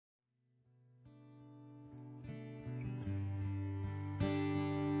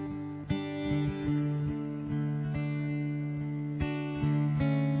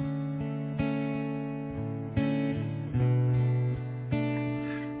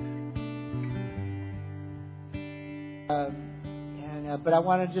But I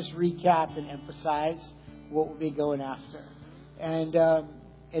want to just recap and emphasize what we'll be going after. And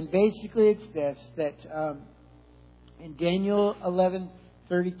basically it's this, that in Daniel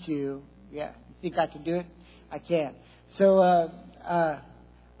 11:32, yeah, you think I can do it? I can. So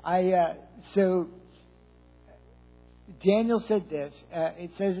Daniel said this.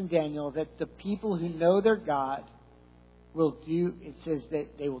 It says in Daniel that the people who know their God will do, it says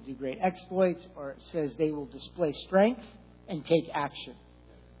that they will do great exploits, or it says they will display strength and take action.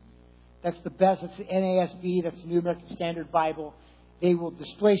 That's the best. That's the NASB. That's the New American Standard Bible. They will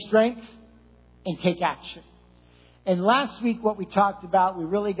display strength and take action. And last week, what we talked about, we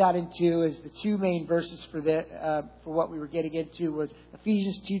really got into, is the two main verses for what we were getting into was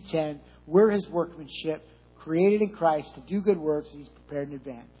Ephesians 2:10. We're His workmanship, created in Christ to do good works He's prepared in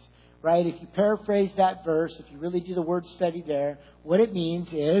advance. Right? If you paraphrase that verse, if you really do the word study there, what it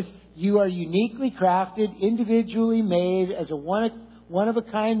means is you are uniquely crafted, individually made as a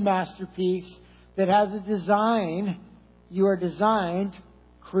one-of-a-kind masterpiece that has a design. You are designed,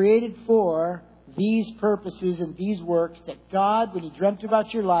 created for these purposes and these works that God, when He dreamt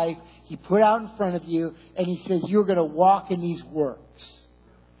about your life, He put out in front of you, and He says you're going to walk in these works.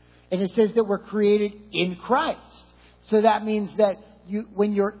 And it says that we're created in Christ. So that means that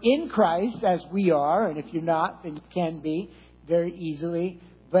when you're in Christ, as we are, and if you're not, then you can be very easily.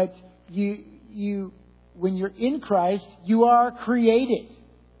 But when you're in Christ, you are created.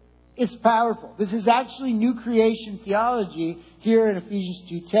 It's powerful. This is actually new creation theology here in Ephesians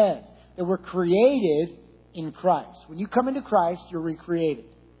 2:10. That we're created in Christ. When you come into Christ, you're recreated.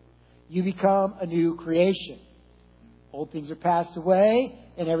 You become a new creation. Old things are passed away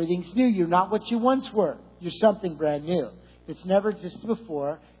and everything's new. You're not what you once were. You're something brand new. It's never existed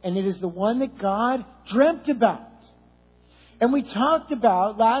before. And it is the one that God dreamt about. And we talked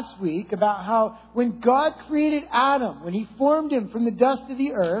about last week about how when God created Adam, when He formed him from the dust of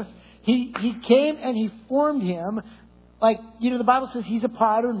the earth, He came and He formed him like, the Bible says He's a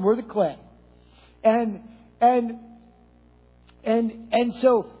potter and we're the clay. And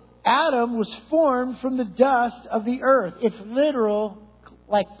so Adam was formed from the dust of the earth. It's literal,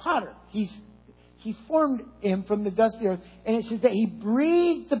 like potter. He formed him from the dust of the earth. And it says that He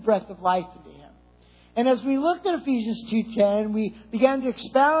breathed the breath of life into him. And as we looked at Ephesians 2:10, we began to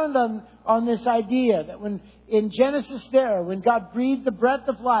expound on this idea that when in Genesis there, when God breathed the breath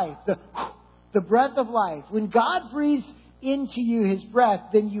of life, the breath of life, when God breathes into you His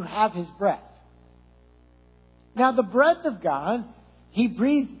breath, then you have His breath. Now the breath of God, He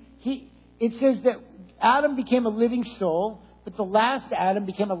breathed, it says that Adam became a living soul, but the last Adam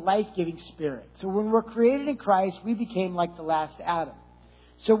became a life-giving spirit. So when we're created in Christ, we became like the last Adam.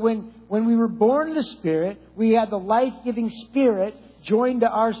 So when we were born in the Spirit, we had the life-giving Spirit joined to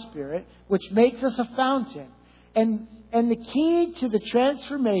our spirit, which makes us a fountain. And the key to the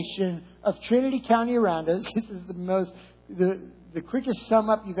transformation of Trinity County around us, this is the quickest sum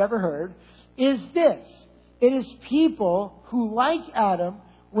up you've ever heard, is this. It is people who, like Adam,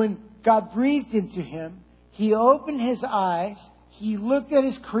 when God breathed into him, He opened his eyes, he looked at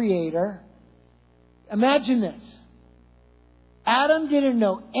his Creator. Imagine this. Adam didn't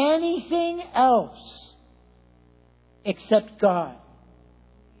know anything else except God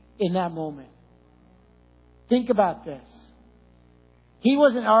in that moment. Think about this. He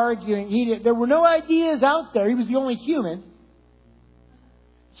wasn't arguing. There were no ideas out there. He was the only human.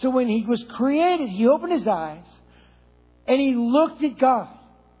 So when he was created, he opened his eyes and he looked at God.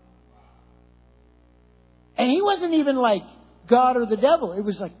 And he wasn't even like God or the devil. It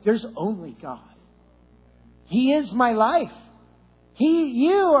was like, there's only God. He is my life.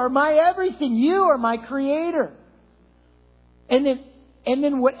 You are my everything. You are my Creator. And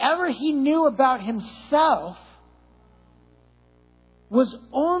then whatever he knew about himself was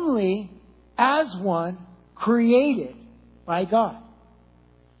only as one created by God.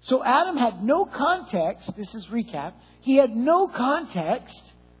 So Adam had no context. This is recap. He had no context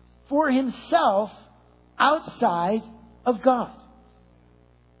for himself outside of God.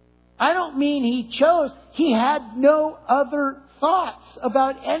 I don't mean he chose. He had no other thoughts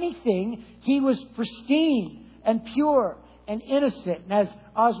about anything. He was pristine and pure and innocent. And as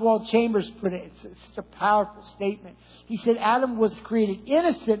Oswald Chambers put it, it's such a powerful statement. He said Adam was created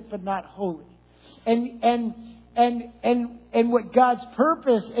innocent but not holy. And what God's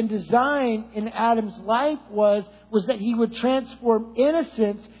purpose and design in Adam's life was that he would transform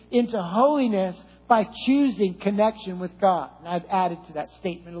innocence into holiness by choosing connection with God. And I've added to that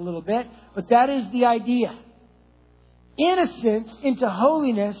statement a little bit, but that is the idea. Innocence into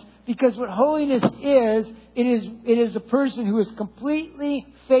holiness Because what holiness is, it is a person who is completely,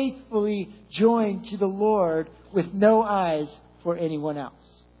 faithfully joined to the Lord with no eyes for anyone else.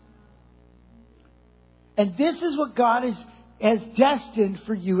 And this is what God has destined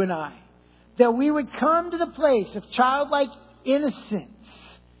for you and I. That we would come to the place of childlike innocence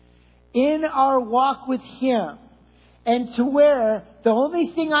in our walk with Him. And to where the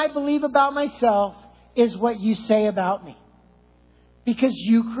only thing I believe about myself is what you say about me. Because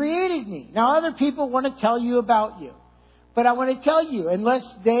you created me. Now other people want to tell you about you. But I want to tell you, unless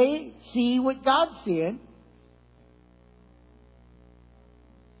they see what God's seeing.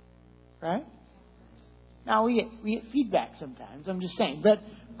 Right? Now we get feedback sometimes. I'm just saying. But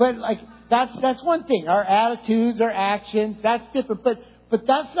like that's one thing. Our attitudes, our actions, that's different. But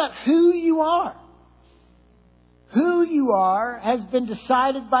that's not who you are. Who you are has been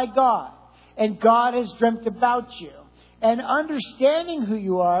decided by God. And God has dreamt about you. And understanding who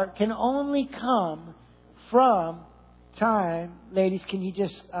you are can only come from time. Ladies, can you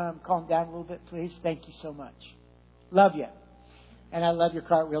just calm down a little bit, please? Thank you so much. Love you. And I love your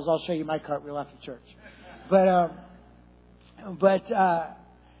cartwheels. I'll show you my cartwheel after church. But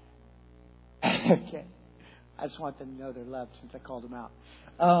okay. I just want them to know they're loved since I called them out.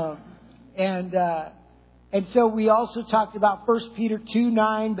 And so we also talked about 1 Peter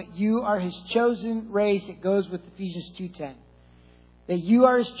 2:9, but you are His chosen race. It goes with Ephesians 2:10. That you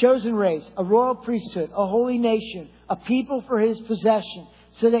are His chosen race, a royal priesthood, a holy nation, a people for His possession.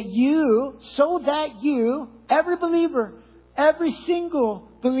 So that you, every believer, every single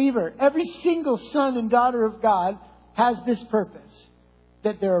believer, every single son and daughter of God has this purpose.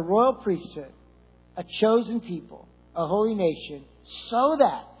 That they're a royal priesthood, a chosen people, a holy nation, so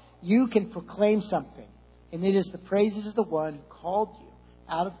that you can proclaim something. And it is the praises of the one who called you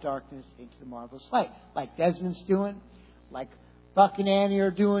out of darkness into the marvelous light. Like Desmond's doing, like Buck and Annie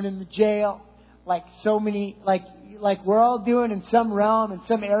are doing in the jail, like so many, like we're all doing in some realm, in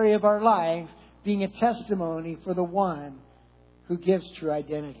some area of our life, being a testimony for the one who gives true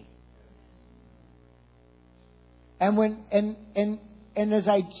identity. And and as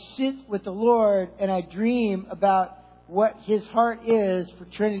I sit with the Lord and I dream about what His heart is for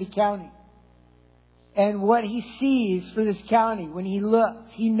Trinity County, and what He sees for this county, when He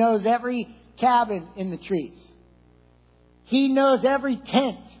looks, He knows every cabin in the trees. He knows every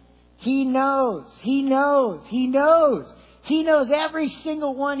tent. He knows every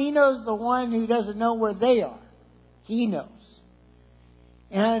single one. He knows the one who doesn't know where they are. He knows.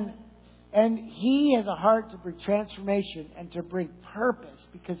 And He has a heart to bring transformation and to bring purpose,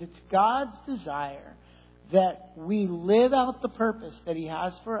 because it's God's desire that we live out the purpose that He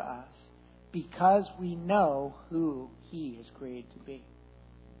has for us, because we know who He is created to be.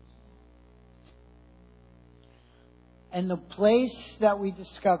 And the place that we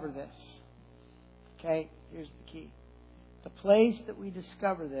discover this, okay, here's the key. The place that we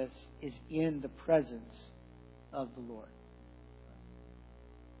discover this is in the presence of the Lord.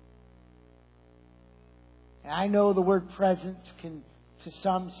 And I know the word presence can, to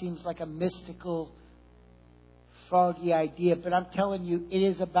some, seems like a mystical, foggy idea, but I'm telling you, it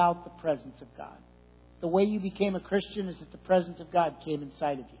is about the presence of God. The way you became a Christian is that the presence of God came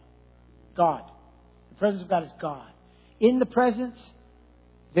inside of you. God. The presence of God is God. In the presence,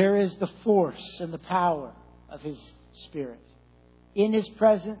 there is the force and the power of His Spirit. In His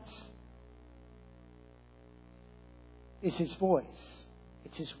presence is His voice.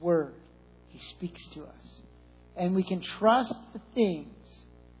 It's His Word. He speaks to us. And we can trust the things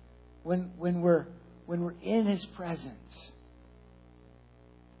when we're in His presence.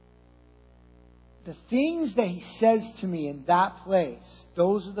 The things that He says to me in that place,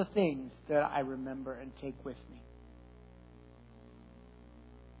 those are the things that I remember and take with me.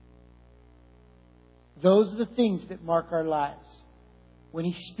 Those are the things that mark our lives. When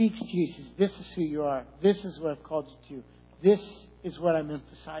He speaks to you, He says, this is who you are. This is what I've called you to. This is what I'm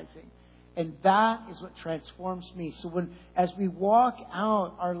emphasizing. And that is what transforms me. So as we walk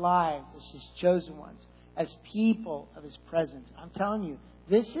out our lives as His chosen ones, as people of His presence, I'm telling you,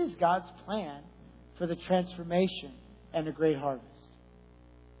 this is God's plan for the transformation and a great harvest.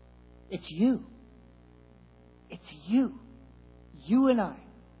 It's you. It's you. You and I.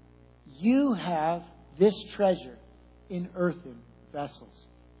 You have this treasure in earthen vessels.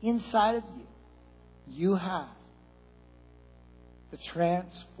 Inside of you, you have the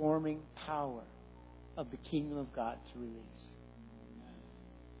transforming power of the kingdom of God to release.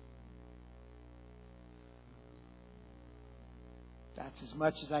 That's as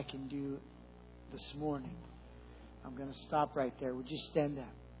much as I can do this morning. I'm going to stop right there. Would you stand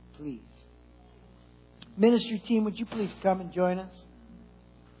up, please? Ministry team, would you please come and join us?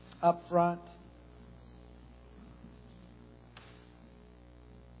 up front.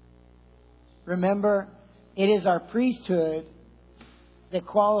 Remember, it is our priesthood that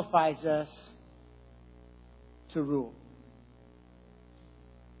qualifies us to rule.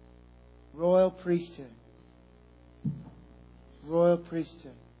 Royal priesthood. Royal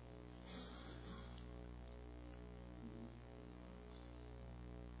priesthood.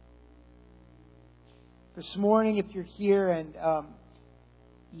 This morning, if you're here and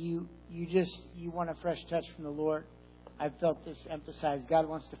you want a fresh touch from the Lord, I've felt this emphasized. God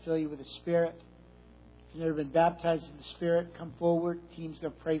wants to fill you with the Spirit. If you've never been baptized in the Spirit, come forward. Team's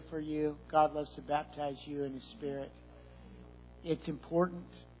going to pray for you. God loves to baptize you in His Spirit. It's important.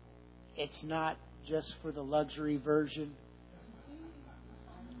 It's not just for the luxury version.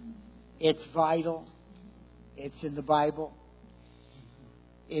 It's vital. It's in the Bible.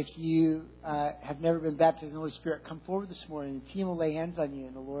 If you have never been baptized in the Holy Spirit, come forward this morning. The team will lay hands on you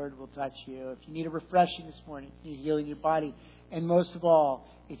and the Lord will touch you. If you need a refreshing this morning, if you need healing in your body, and most of all,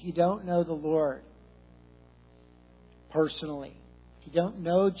 if you don't know the Lord personally, if you don't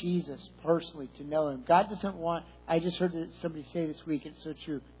know Jesus personally, to know Him, God doesn't want, I just heard somebody say this week, it's so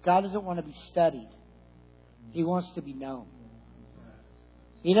true, God doesn't want to be studied. He wants to be known.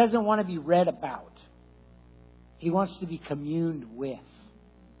 He doesn't want to be read about. He wants to be communed with.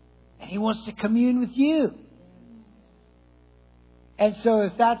 And He wants to commune with you. And so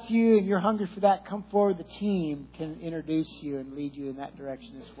if that's you and you're hungry for that, come forward. The team can introduce you and lead you in that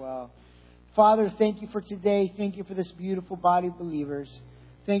direction as well. Father, thank you for today. Thank you for this beautiful body of believers.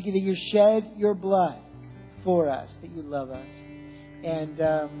 Thank you that you shed your blood for us, that you love us. And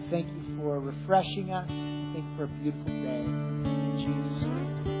thank you for refreshing us. Thank you for a beautiful day. In Jesus'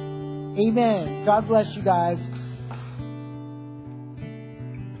 name. Amen. God bless you guys.